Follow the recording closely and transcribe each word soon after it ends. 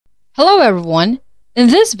Hello everyone! In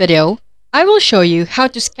this video, I will show you how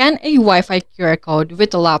to scan a Wi-Fi QR code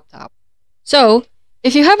with a laptop. So,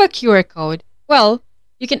 if you have a QR code, well,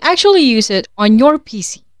 you can actually use it on your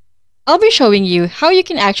PC. I'll be showing you how you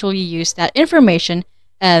can actually use that information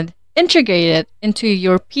and integrate it into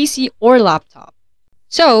your PC or laptop.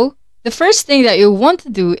 So, the first thing that you want to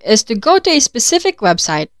do is to go to a specific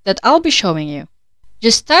website that I'll be showing you.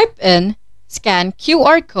 Just type in Scan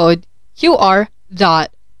QR Code QR.org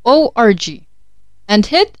and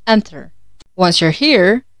hit enter. Once you're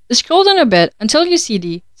here, scroll down a bit until you see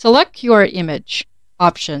the Select QR Image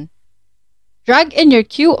option. Drag in your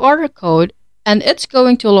QR code and it's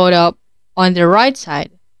going to load up on the right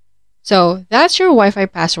side. So that's your Wi-Fi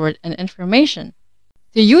password and information.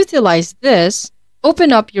 To utilize this,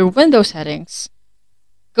 open up your Windows settings,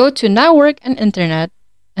 go to Network and Internet,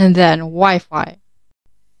 and then Wi-Fi.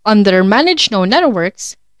 Under Manage No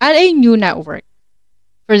Networks, add a new network.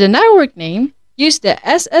 For the network name, use the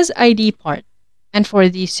SSID part, and for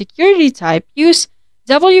the security type, use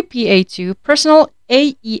WPA2 Personal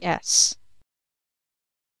AES.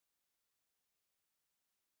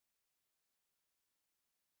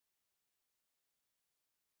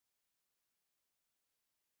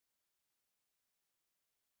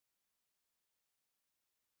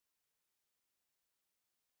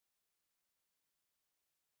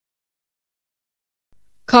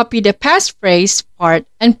 Copy the passphrase part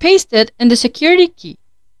and paste it in the security key.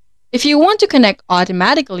 If you want to connect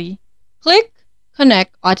automatically, click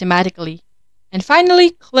Connect Automatically. And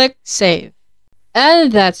finally, click Save.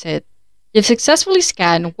 And that's it. You've successfully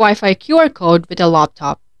scanned Wi-Fi QR code with a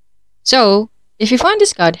laptop. So, if you found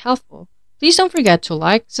this guide helpful, please don't forget to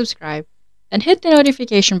like, subscribe, and hit the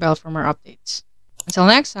notification bell for more updates. Until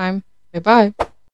next time, bye-bye.